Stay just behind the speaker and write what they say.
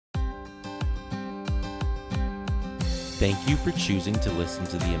Thank you for choosing to listen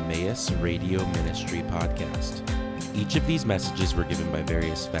to the Emmaus Radio Ministry podcast. Each of these messages were given by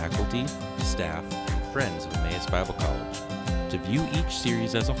various faculty, staff, and friends of Emmaus Bible College. To view each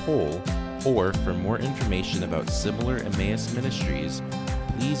series as a whole, or for more information about similar Emmaus ministries,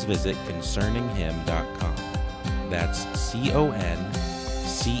 please visit concerninghim.com. That's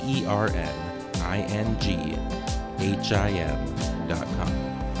Concerninghim.com.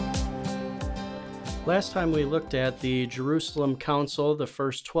 Last time we looked at the Jerusalem Council, the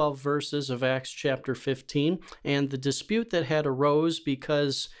first 12 verses of Acts chapter 15, and the dispute that had arose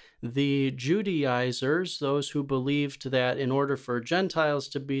because the Judaizers, those who believed that in order for Gentiles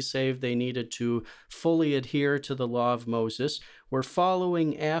to be saved, they needed to fully adhere to the law of Moses, were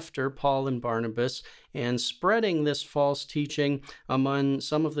following after Paul and Barnabas and spreading this false teaching among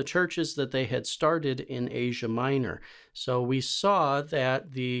some of the churches that they had started in Asia Minor. So we saw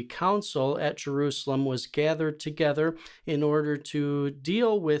that the council at Jerusalem was gathered together in order to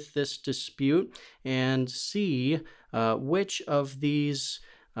deal with this dispute and see which of these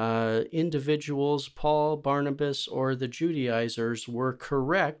individuals, Paul, Barnabas, or the Judaizers, were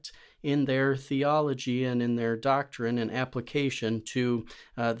correct in their theology and in their doctrine and application to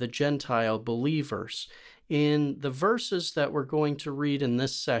the Gentile believers. In the verses that we're going to read in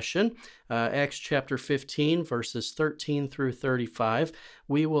this session, Acts chapter 15, verses 13 through 35,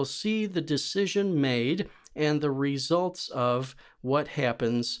 we will see the decision made and the results of what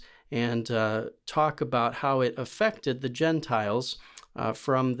happens and talk about how it affected the Gentiles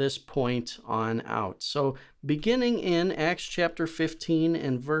from this point on out. So beginning in Acts chapter 15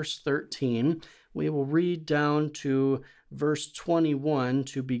 and verse 13, we will read down to verse 21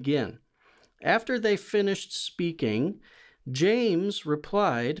 to begin. After they finished speaking, James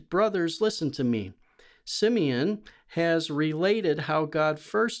replied, "Brothers, listen to me. Simeon has related how God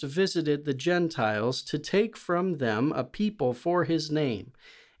first visited the Gentiles to take from them a people for his name,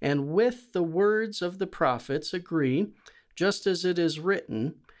 and with the words of the prophets agree, just as it is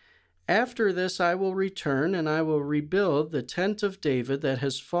written, 'After this I will return, and I will rebuild the tent of David that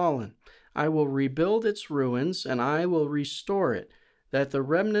has fallen. I will rebuild its ruins, and I will restore it, that the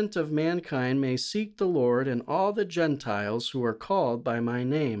remnant of mankind may seek the Lord, and all the Gentiles who are called by my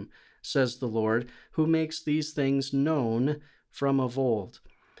name, says the Lord, who makes these things known from of old.'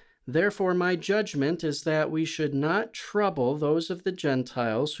 Therefore my judgment is that we should not trouble those of the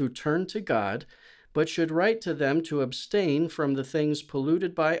Gentiles who turn to God, but should write to them to abstain from the things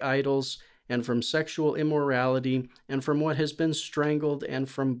polluted by idols, and from sexual immorality, and from what has been strangled, and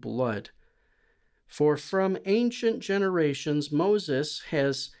from blood. For from ancient generations Moses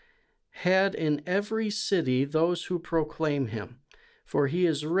has had in every city those who proclaim him, for he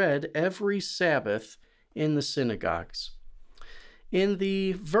is read every Sabbath in the synagogues." In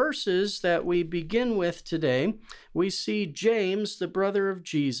the verses that we begin with today, we see James, the brother of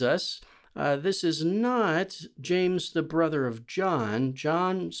Jesus. This is not James, the brother of John.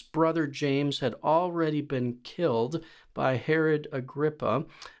 John's brother James had already been killed by Herod Agrippa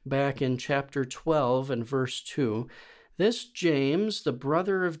back in chapter 12 and verse 2. This James, the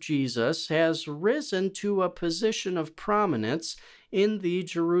brother of Jesus, has risen to a position of prominence in the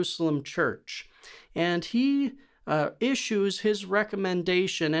Jerusalem church. And he issues his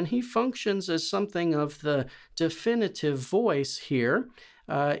recommendation, and he functions as something of the definitive voice here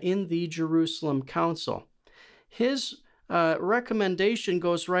in the Jerusalem Council. His recommendation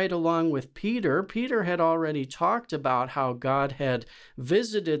goes right along with Peter. Peter had already talked about how God had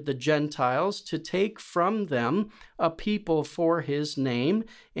visited the Gentiles to take from them a people for his name.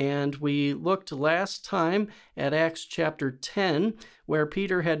 And we looked last time at Acts chapter 10, where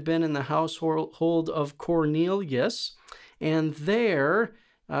Peter had been in the household of Cornelius. And there,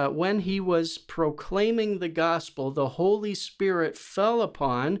 when he was proclaiming the gospel, the Holy Spirit fell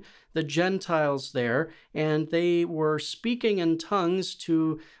upon the Gentiles there, and they were speaking in tongues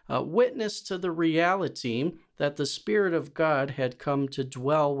to witness to the reality that the Spirit of God had come to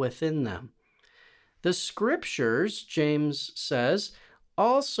dwell within them. The Scriptures, James says,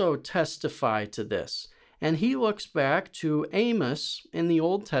 also testify to this. And he looks back to Amos in the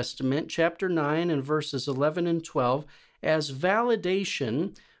Old Testament, chapter 9 and verses 11 and 12, as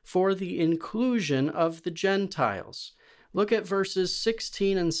validation for the inclusion of the Gentiles. Look at verses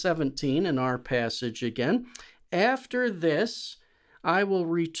 16 and 17 in our passage again. "After this, I will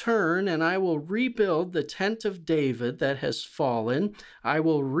return, and I will rebuild the tent of David that has fallen. I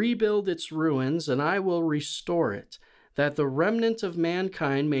will rebuild its ruins, and I will restore it, that the remnant of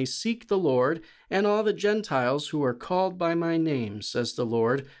mankind may seek the Lord, and all the Gentiles who are called by my name, says the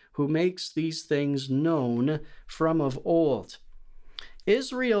Lord, who makes these things known from of old."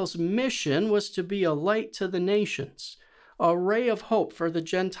 Israel's mission was to be a light to the nations. a ray of hope for the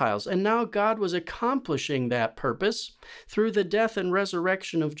Gentiles. And now God was accomplishing that purpose through the death and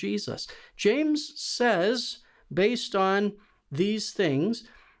resurrection of Jesus. James says, based on these things,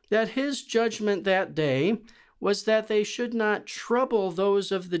 that his judgment that day was that they should not trouble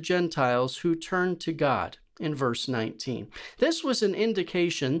those of the Gentiles who turned to God, in verse 19. This was an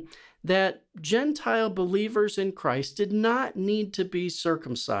indication that Gentile believers in Christ did not need to be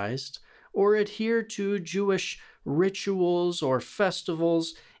circumcised or adhere to Jewish rituals or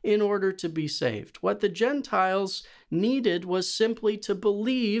festivals in order to be saved. What the Gentiles needed was simply to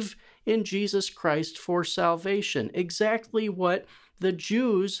believe in Jesus Christ for salvation, exactly what the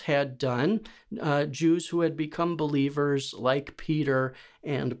Jews had done, Jews who had become believers like Peter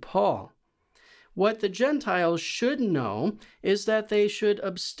and Paul. What the Gentiles should know is that they should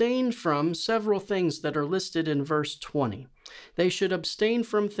abstain from several things that are listed in verse 20. They should abstain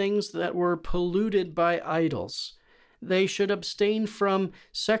from things that were polluted by idols. They should abstain from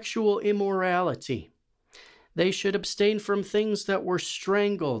sexual immorality. They should abstain from things that were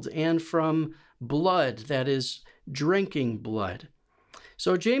strangled and from blood, that is, drinking blood.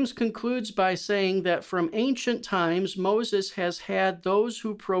 So James concludes by saying that from ancient times, Moses has had those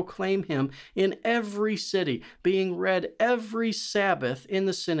who proclaim him in every city, being read every Sabbath in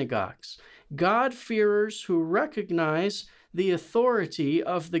the synagogues. God-fearers who recognize the authority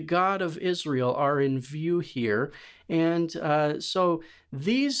of the God of Israel are in view here. And so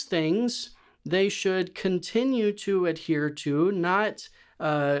these things they should continue to adhere to, not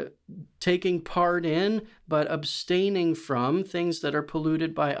taking part in, but abstaining from things that are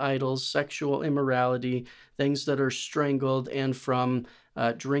polluted by idols, sexual immorality, things that are strangled, and from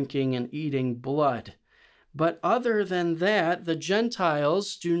drinking and eating blood. But other than that, the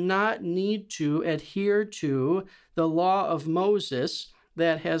Gentiles do not need to adhere to the law of Moses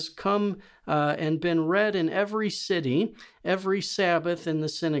that has come and been read in every city, every Sabbath in the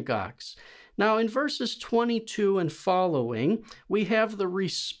synagogues. Now, in verses 22 and following, we have the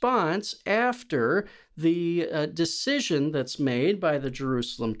response after the decision that's made by the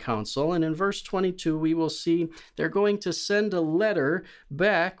Jerusalem Council. And in verse 22, we will see they're going to send a letter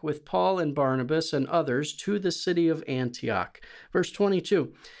back with Paul and Barnabas and others to the city of Antioch. Verse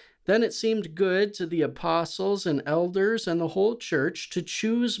 22, "Then it seemed good to the apostles and elders and the whole church to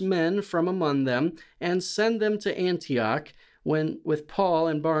choose men from among them and send them to Antioch with Paul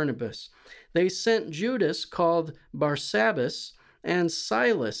and Barnabas. They sent Judas, called Barsabbas, and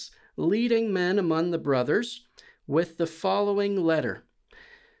Silas, leading men among the brothers, with the following letter.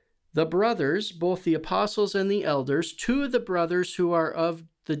 The brothers, both the apostles and the elders, to the brothers who are of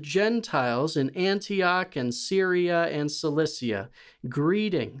the Gentiles in Antioch and Syria and Cilicia,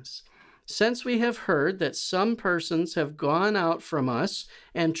 greetings. Since we have heard that some persons have gone out from us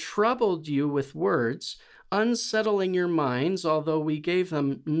and troubled you with words, unsettling your minds, although we gave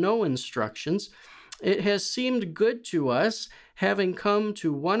them no instructions, it has seemed good to us, having come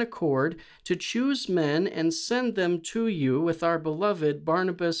to one accord, to choose men and send them to you with our beloved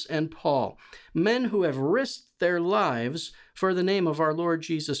Barnabas and Paul, men who have risked their lives for the name of our Lord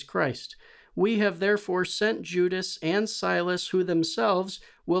Jesus Christ. We have therefore sent Judas and Silas, who themselves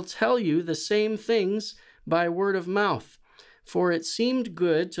will tell you the same things by word of mouth. For it seemed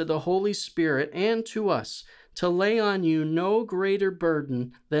good to the Holy Spirit and to us to lay on you no greater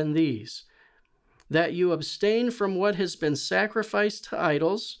burden than these, that you abstain from what has been sacrificed to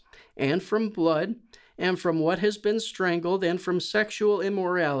idols, and from blood, and from what has been strangled, and from sexual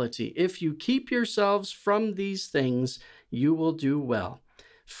immorality. If you keep yourselves from these things, you will do well.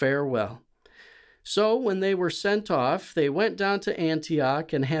 Farewell." So when they were sent off, they went down to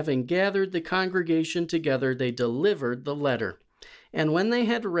Antioch, and having gathered the congregation together, they delivered the letter. And when they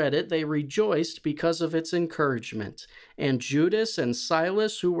had read it, they rejoiced because of its encouragement. And Judas and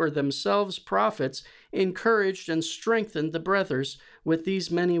Silas, who were themselves prophets, encouraged and strengthened the brothers with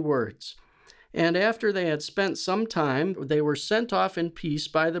these many words. And after they had spent some time, they were sent off in peace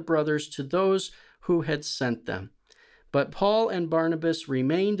by the brothers to those who had sent them. But Paul and Barnabas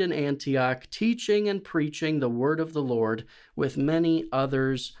remained in Antioch, teaching and preaching the word of the Lord with many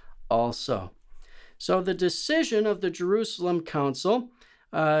others also. So the decision of the Jerusalem Council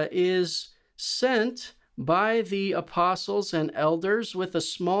is sent by the apostles and elders with a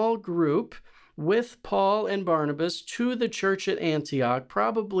small group with Paul and Barnabas to the church at Antioch,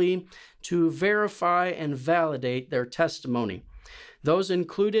 probably to verify and validate their testimony. Those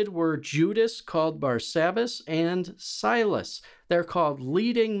included were Judas, called Barsabbas, and Silas. They're called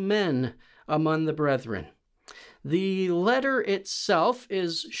leading men among the brethren. The letter itself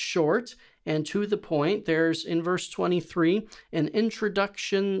is short and to the point. There's, in verse 23, an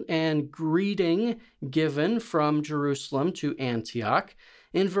introduction and greeting given from Jerusalem to Antioch.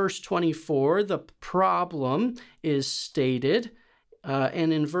 In verse 24, the problem is stated.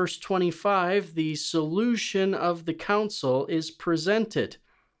 And in verse 25, the solution of the council is presented.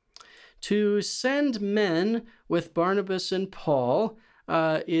 To send men with Barnabas and Paul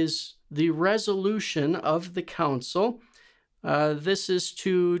is the resolution of the council. This is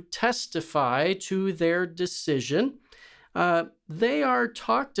to testify to their decision. They are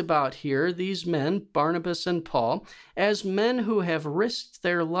talked about here, these men, Barnabas and Paul, as men who have risked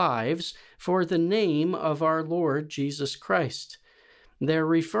their lives for the name of our Lord Jesus Christ. They're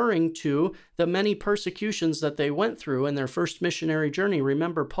referring to the many persecutions that they went through in their first missionary journey.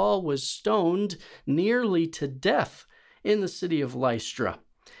 Remember, Paul was stoned nearly to death in the city of Lystra.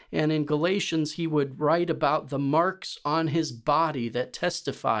 And in Galatians, he would write about the marks on his body that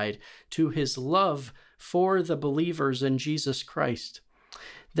testified to his love for the believers in Jesus Christ.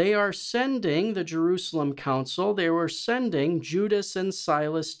 They are sending the Jerusalem council, they were sending Judas and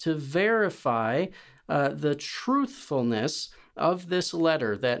Silas to verify the truthfulness of this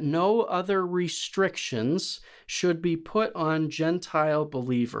letter, that no other restrictions should be put on Gentile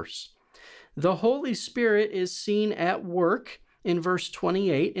believers. The Holy Spirit is seen at work in verse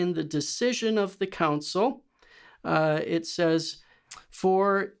 28 in the decision of the council. It says,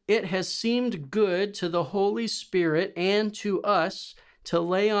 "For it has seemed good to the Holy Spirit and to us to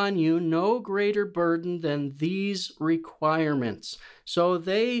lay on you no greater burden than these requirements." So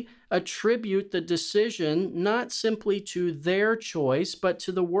they attribute the decision not simply to their choice, but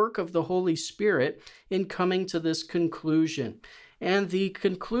to the work of the Holy Spirit in coming to this conclusion. And the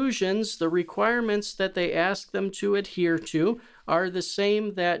conclusions, the requirements that they ask them to adhere to, are the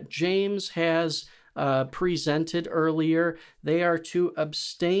same that James has presented earlier. They are to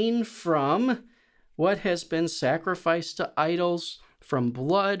abstain from what has been sacrificed to idols, from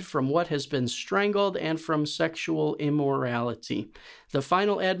blood, from what has been strangled, and from sexual immorality. The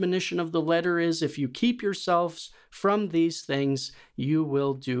final admonition of the letter is, if you keep yourselves from these things, you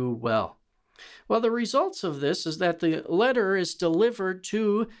will do well. Well, the results of this is that the letter is delivered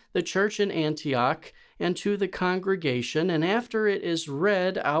to the church in Antioch and to the congregation, and after it is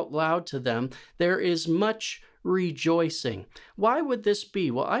read out loud to them, there is much rejoicing. Why would this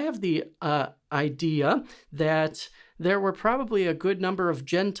be? Well, I have the idea that there were probably a good number of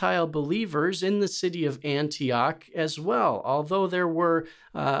Gentile believers in the city of Antioch as well, although there were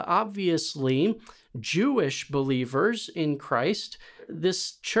obviously Jewish believers in Christ.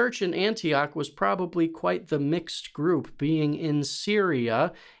 This church in Antioch was probably quite the mixed group, being in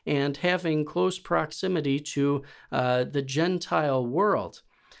Syria and having close proximity to the Gentile world.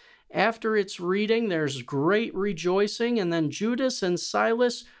 After its reading, there's great rejoicing, and then Judas and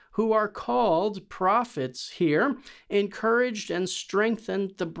Silas, who are called prophets here, encouraged and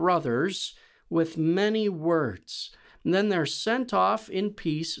strengthened the brothers with many words. And then they're sent off in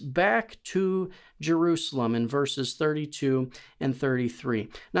peace back to Jerusalem in verses 32 and 33.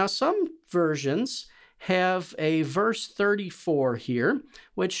 Now, some versions have a verse 34 here,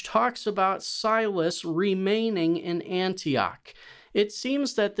 which talks about Silas remaining in Antioch. It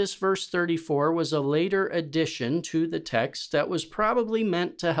seems that this verse 34 was a later addition to the text that was probably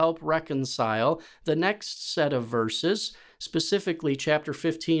meant to help reconcile the next set of verses, specifically chapter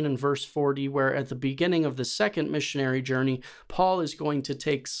 15 and verse 40, where at the beginning of the second missionary journey, Paul is going to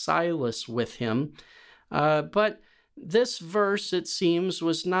take Silas with him. But this verse, it seems,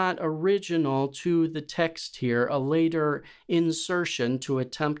 was not original to the text here, a later insertion to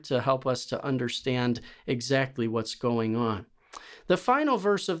attempt to help us to understand exactly what's going on. The final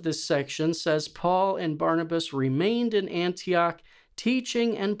verse of this section says, Paul and Barnabas remained in Antioch,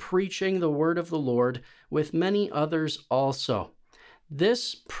 teaching and preaching the word of the Lord with many others also.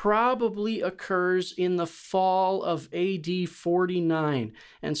 This probably occurs in the fall of AD 49.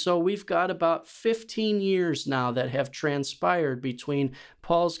 And so we've got about 15 years now that have transpired between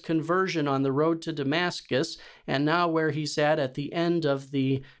Paul's conversion on the road to Damascus and now where he's at the end of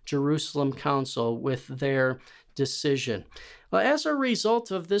the Jerusalem Council with their decision. Well, as a result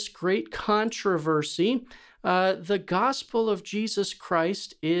of this great controversy, the gospel of Jesus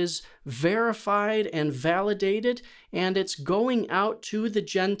Christ is verified and validated, and it's going out to the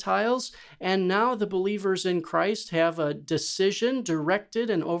Gentiles, and now the believers in Christ have a decision directed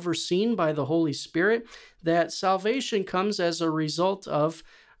and overseen by the Holy Spirit that salvation comes as a result of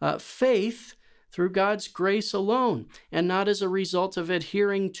faith through God's grace alone, and not as a result of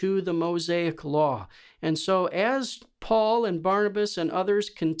adhering to the Mosaic law. And so as Paul and Barnabas and others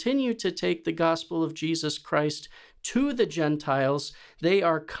continue to take the gospel of Jesus Christ to the Gentiles, they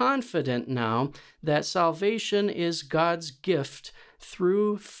are confident now that salvation is God's gift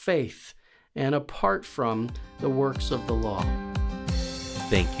through faith and apart from the works of the law.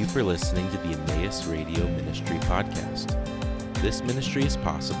 Thank you for listening to the Emmaus Radio Ministry Podcast. This ministry is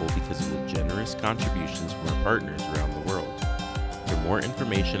possible because of the generous contributions from our partners around the world. For more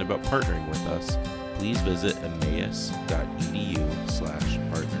information about partnering with us, please visit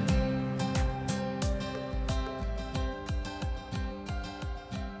emmaus.edu/partner.